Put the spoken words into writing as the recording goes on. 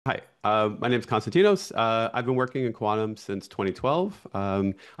Hi, my name is Konstantinos. I've been working in quantum since 2012.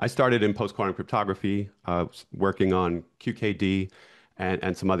 I started in post-quantum cryptography, working on QKD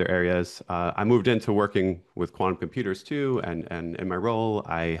and some other areas. I moved into working with quantum computers too, and in my role,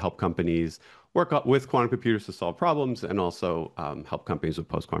 I help companies with quantum computers to solve problems and also help companies with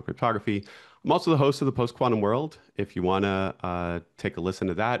post-quantum cryptography. I'm also the host of the Post-Quantum World. If you want to take a listen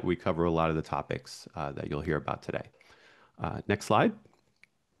to that, we cover a lot of the topics that you'll hear about today. Next slide.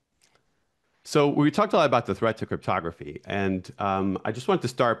 So we talked a lot about the threat to cryptography, and I just want to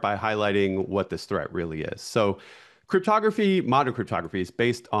start by highlighting what this threat really is. So cryptography, modern cryptography, is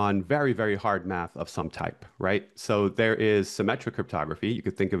based on very, very hard math of some type, right? So there is symmetric cryptography. You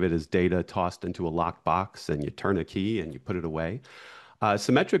could think of it as data tossed into a locked box, and you turn a key and you put it away.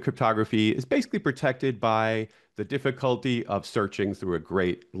 Symmetric cryptography is basically protected by the difficulty of searching through a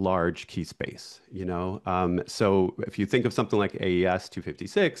great large key space, So if you think of something like AES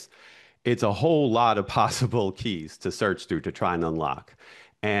 256, it's a whole lot of possible keys to search through to try and unlock.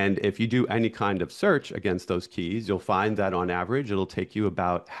 And if you do any kind of search against those keys, you'll find that on average, it'll take you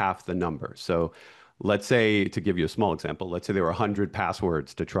about half the number. So let's say, to give you a small example, let's say there were 100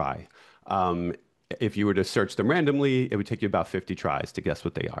 passwords to try. If you were to search them randomly, it would take you about 50 tries to guess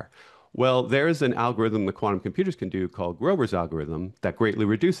what they are. Well, there's an algorithm that quantum computers can do called Grover's algorithm that greatly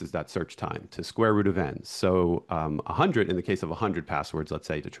reduces that search time to square root of n. So 100, in the case of 100 passwords, let's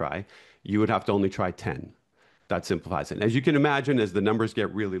say, to try, you would have to only try 10. That simplifies it. And as you can imagine, as the numbers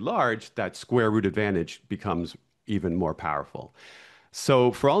get really large, that square root advantage becomes even more powerful.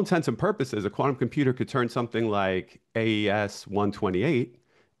 So for all intents and purposes, a quantum computer could turn something like AES 128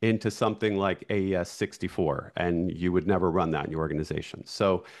 into something like AES 64, and you would never run that in your organization.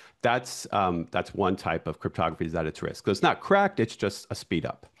 So that's one type of cryptography is at its risk. So it's not cracked, it's just a speed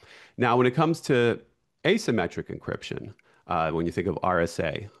up. Now, when it comes to asymmetric encryption, when you think of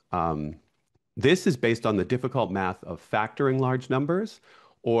RSA, this is based on the difficult math of factoring large numbers,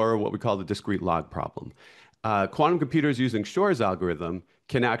 or what we call the discrete log problem. Quantum computers using Shor's algorithm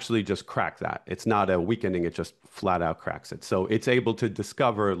can actually just crack that. It's not a weakening, it just flat out cracks it. So it's able to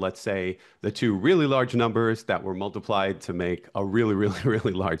discover, let's say, the two really large numbers that were multiplied to make a really, really,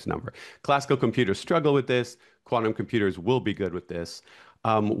 really large number. Classical computers struggle with this. Quantum computers will be good with this.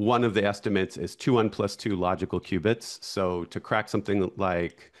 One of the estimates is 2n plus 2 logical qubits. So to crack something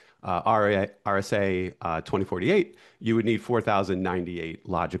like RSA 2048, you would need 4,098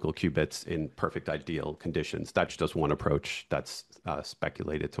 logical qubits in perfect ideal conditions. That's just one approach that's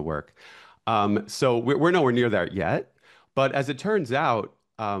speculated to work. So we're nowhere near that yet. But as it turns out,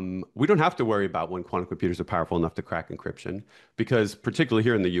 we don't have to worry about when quantum computers are powerful enough to crack encryption, because particularly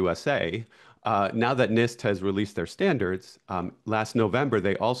here in the USA, now that NIST has released their standards, last November,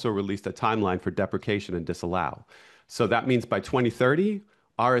 they also released a timeline for deprecation and disallow. So that means by 2030,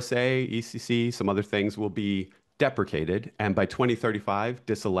 RSA, ECC, some other things will be deprecated, and by 2035,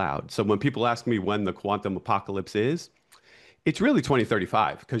 disallowed. So when people ask me when the quantum apocalypse is, it's really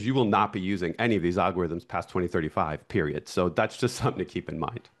 2035, because you will not be using any of these algorithms past 2035, period. So that's just something to keep in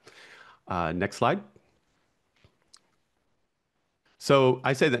mind. Next slide. So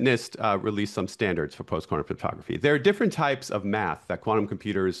I say that NIST released some standards for post-quantum cryptography. There are different types of math that quantum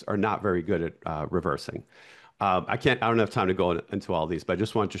computers are not very good at reversing. I don't have time to go into all these, but I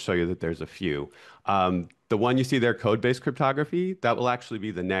just wanted to show you that there's a few. The one you see there, code-based cryptography, that will actually be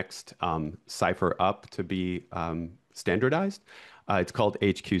the next cipher up to be standardized. It's called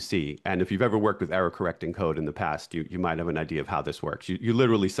HQC. And if you've ever worked with error correcting code in the past, you might have an idea of how this works. You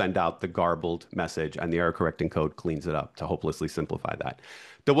literally send out the garbled message and the error correcting code cleans it up to hopelessly simplify that.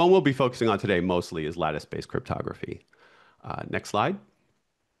 The one we'll be focusing on today mostly is lattice-based cryptography. Next slide.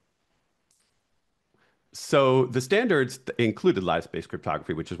 So the standards included lattice-based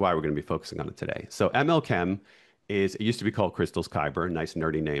cryptography, which is why we're going to be focusing on it today. So ML-KEM it used to be called Crystal's Kyber, nice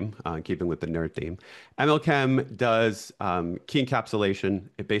nerdy name, keeping with the nerd theme. ML-KEM does key encapsulation.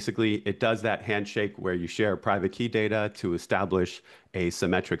 It does that handshake where you share private key data to establish a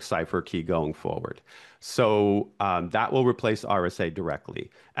symmetric cipher key going forward. So that will replace RSA directly.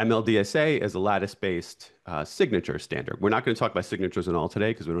 ML-DSA is a lattice-based signature standard. We're not going to talk about signatures and all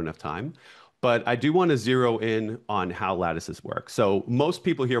today because we don't have time. But I do want to zero in on how lattices work. So most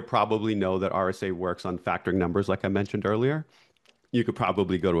people here probably know that RSA works on factoring numbers, like I mentioned earlier. You could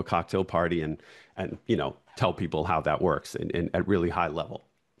probably go to a cocktail party and tell people how that works at really high level.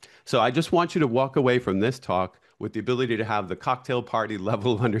 So I just want you to walk away from this talk with the ability to have the cocktail party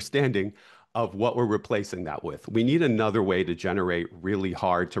level of understanding of what we're replacing that with. We need another way to generate really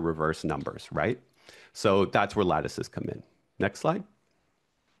hard to reverse numbers, right? So that's where lattices come in. Next slide.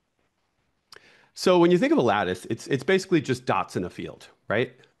 So when you think of a lattice, it's basically just dots in a field,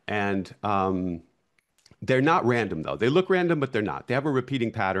 right? And they're not random, though. They look random, but they're not. They have a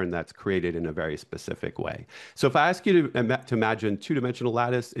repeating pattern that's created in a very specific way. So if I ask you to imagine two-dimensional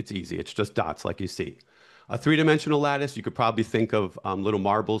lattice, it's easy. It's just dots like you see. A three-dimensional lattice, you could probably think of little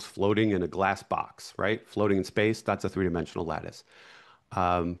marbles floating in a glass box, right? Floating in space, that's a three-dimensional lattice.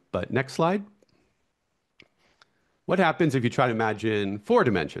 But next slide. What happens if you try to imagine four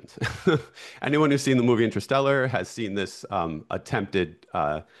dimensions? Anyone who's seen the movie Interstellar has seen this attempted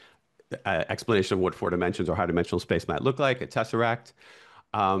explanation of what four dimensions or high-dimensional space might look like, a tesseract.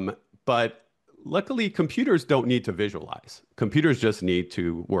 But luckily, computers don't need to visualize. Computers just need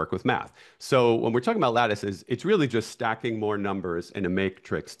to work with math. So when we're talking about lattices, it's really just stacking more numbers in a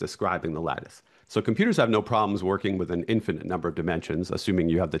matrix describing the lattice. So computers have no problems working with an infinite number of dimensions, assuming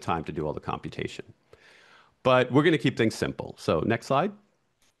you have the time to do all the computation. But we're going to keep things simple. So next slide.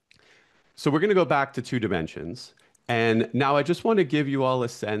 So we're going to go back to two dimensions. And now I just want to give you all a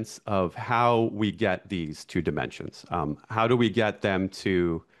sense of how we get these two dimensions. How do we get them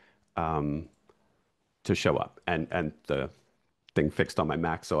to show up? And the thing fixed on my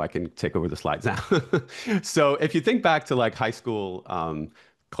Mac so I can take over the slides now. So if you think back to like high school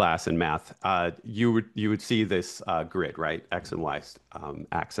class in math, you would see this grid, right? X and Y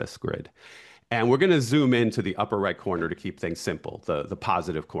axis grid. And we're going to zoom into the upper right corner to keep things simple, the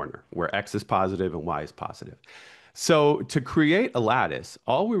positive corner, where X is positive and Y is positive. So to create a lattice,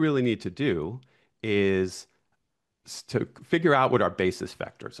 all we really need to do is to figure out what our basis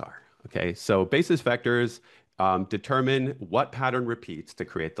vectors are. Okay, so basis vectors determine what pattern repeats to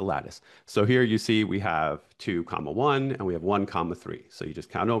create the lattice. So here you see we have 2, 1, and we have 1, 3. So you just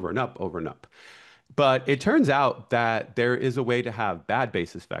count over and up, over and up. But it turns out that there is a way to have bad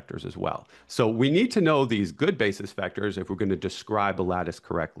basis vectors as well. So we need to know these good basis vectors if we're going to describe a lattice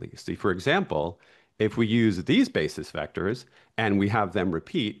correctly. See, for example, if we use these basis vectors and we have them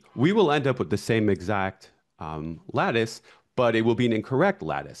repeat, we will end up with the same exact lattice, but it will be an incorrect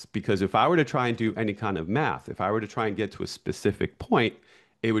lattice. Because if I were to try and do any kind of math, if I were to try and get to a specific point,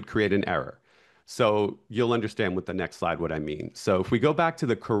 it would create an error. So you'll understand with the next slide what I mean. So if we go back to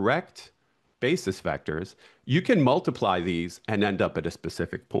the correct basis vectors, you can multiply these and end up at a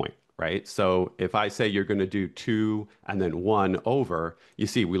specific point, right? So if I say you're going to do 2 and then 1 over, you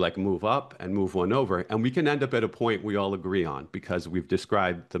see we like move up and move 1 over, and we can end up at a point we all agree on because we've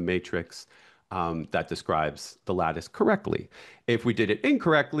described the matrix that describes the lattice correctly. If we did it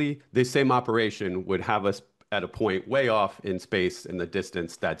incorrectly, this same operation would have us at a point way off in space in the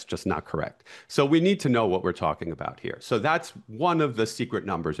distance that's just not correct. So we need to know what we're talking about here. So that's one of the secret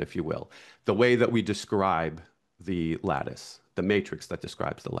numbers, if you will, the way that we describe the lattice, the matrix that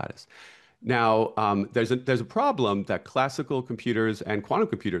describes the lattice. Now, there's a problem that classical computers and quantum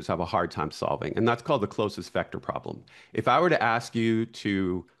computers have a hard time solving, and that's called the closest vector problem. If I were to ask you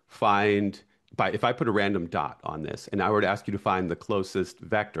to find if I put a random dot on this and I were to ask you to find the closest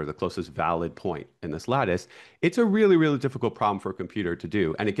vector, the closest valid point in this lattice, it's a really, really difficult problem for a computer to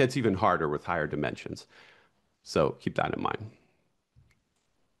do. And it gets even harder with higher dimensions. So keep that in mind.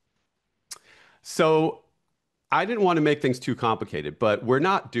 So I didn't want to make things too complicated, but we're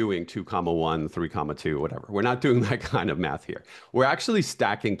not doing 2, 1, 3, 2, whatever. We're not doing that kind of math here. We're actually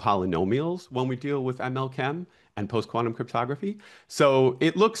stacking polynomials when we deal with ML-KEM and post-quantum cryptography. So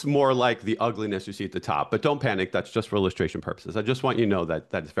it looks more like the ugliness you see at the top, but don't panic. That's just for illustration purposes. I just want you to know that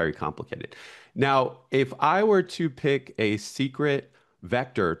it's very complicated. Now, if I were to pick a secret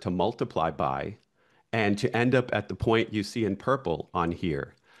vector to multiply by and to end up at the point you see in purple on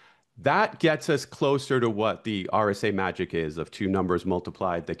here, that gets us closer to what the RSA magic is of two numbers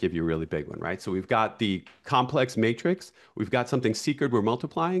multiplied that give you a really big one, right? So we've got the complex matrix, we've got something secret we're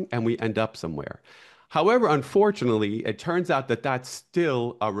multiplying, and we end up somewhere. However, unfortunately, it turns out that that's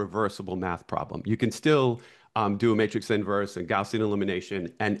still a reversible math problem. You can still do a matrix inverse and Gaussian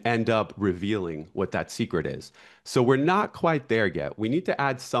elimination and end up revealing what that secret is. So we're not quite there yet. We need to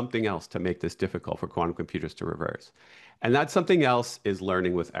add something else to make this difficult for quantum computers to reverse. And that something else is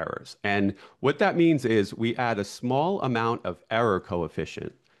learning with errors. And what that means is we add a small amount of error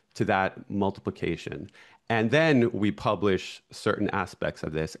coefficient to that multiplication. And then we publish certain aspects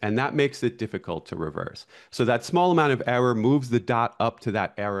of this, and that makes it difficult to reverse. So that small amount of error moves the dot up to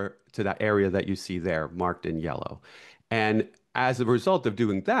that error, to that area that you see there marked in yellow. And as a result of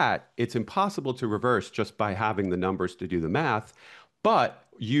doing that, it's impossible to reverse just by having the numbers to do the math, but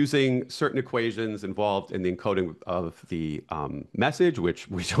using certain equations involved in the encoding of the message, which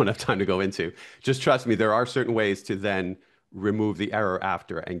we don't have time to go into. Just trust me, there are certain ways to then remove the error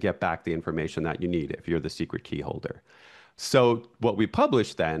after and get back the information that you need if you're the secret key holder. So what we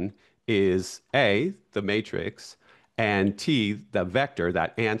publish then is A, the matrix, and T, the vector,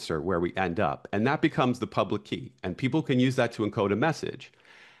 that answer where we end up. And that becomes the public key. And people can use that to encode a message.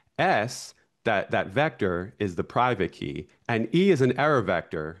 S, that vector, is the private key. And E is an error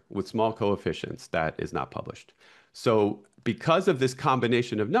vector with small coefficients that is not published. So because of this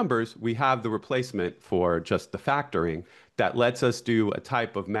combination of numbers, we have the replacement for just the factoring that lets us do a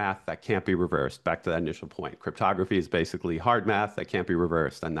type of math that can't be reversed. Back to that initial point. Cryptography is basically hard math that can't be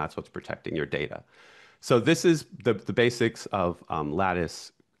reversed, and that's what's protecting your data. So this is the basics of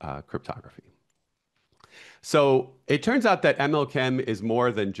lattice cryptography. So it turns out that ML-KEM is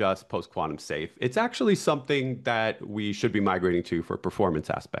more than just post-quantum safe. It's actually something that we should be migrating to for performance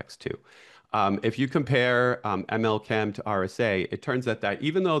aspects too. If you compare ML-KEM to RSA, it turns out that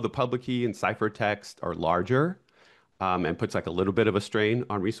even though the public key and ciphertext are larger and puts like a little bit of a strain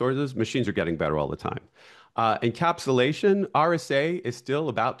on resources, machines are getting better all the time. Encapsulation, RSA is still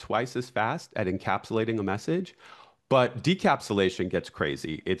about twice as fast at encapsulating a message, but decapsulation gets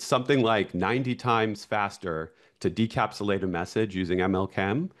crazy. It's something like 90 times faster to decapsulate a message using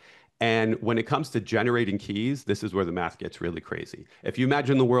ML-KEM. And when it comes to generating keys, this is where the math gets really crazy. If you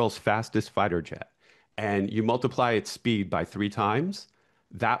imagine the world's fastest fighter jet and you multiply its speed by 3 times,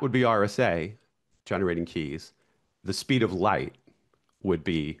 that would be RSA generating keys. The speed of light would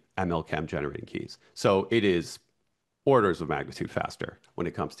be ML-KEM generating keys. So it is orders of magnitude faster when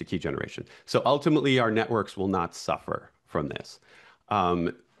it comes to key generation. So ultimately, our networks will not suffer from this.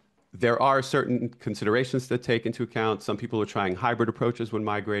 There are certain considerations to take into account. Some people are trying hybrid approaches when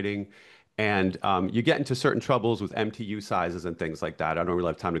migrating, and you get into certain troubles with MTU sizes and things like that. I don't really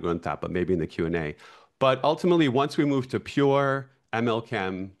have time to go into that, but maybe in the Q&A. But ultimately, once we move to pure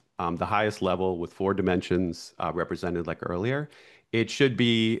ML-KEM, the highest level with 4 dimensions represented like earlier, it should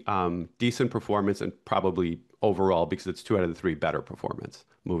be decent performance and probably overall, because it's 2 out of the 3 better performance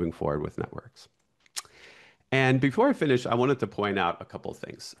moving forward with networks. And before I finish, I wanted to point out a couple of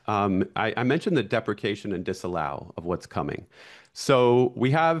things. I mentioned the deprecation and disallow of what's coming. So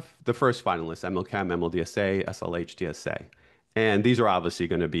we have the first finalists, ML-KEM, ML-DSA, SL-HDSA. And these are obviously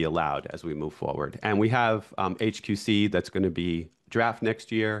going to be allowed as we move forward. And we have HQC that's going to be draft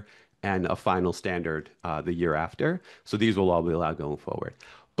next year and a final standard the year after. So these will all be allowed going forward.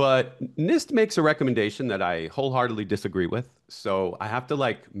 But NIST makes a recommendation that I wholeheartedly disagree with. So I have to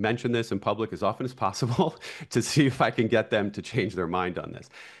like mention this in public as often as possible to see if I can get them to change their mind on this.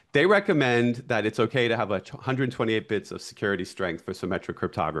 They recommend that it's okay to have 128 bits of security strength for symmetric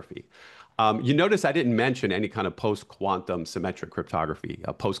cryptography. You notice I didn't mention any kind of post-quantum symmetric cryptography,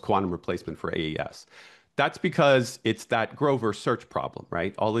 a post-quantum replacement for AES. That's because it's that Grover search problem,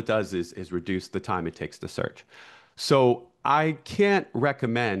 right? All it does is reduce the time it takes to search. So I can't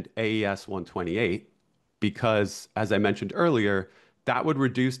recommend AES 128 because, as I mentioned earlier, that would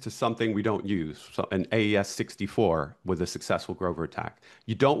reduce to something we don't use, so an AES 64 with a successful Grover attack.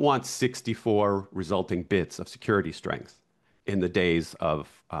 You don't want 64 resulting bits of security strength in the days of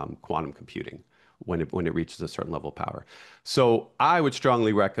quantum computing when it reaches a certain level of power. So I would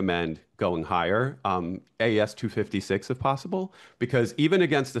strongly recommend going higher, AES 256 if possible, because even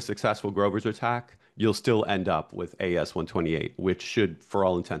against a successful Grover's attack, you'll still end up with AES 128, which should, for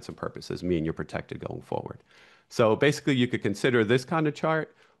all intents and purposes, mean you're protected going forward. So basically, you could consider this kind of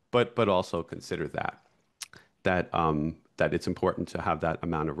chart, but also consider that it's important to have that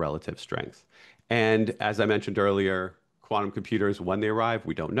amount of relative strength. And as I mentioned earlier, quantum computers, when they arrive,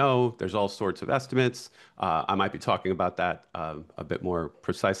 we don't know. There's all sorts of estimates. I might be talking about that a bit more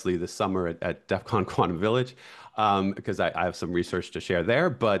precisely this summer at DEF CON Quantum Village because I have some research to share there.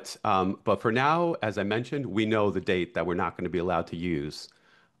 But for now, as I mentioned, we know the date that we're not going to be allowed to use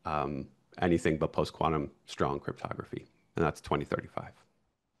anything but post-quantum strong cryptography, and that's 2035.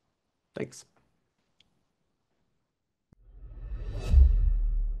 Thanks.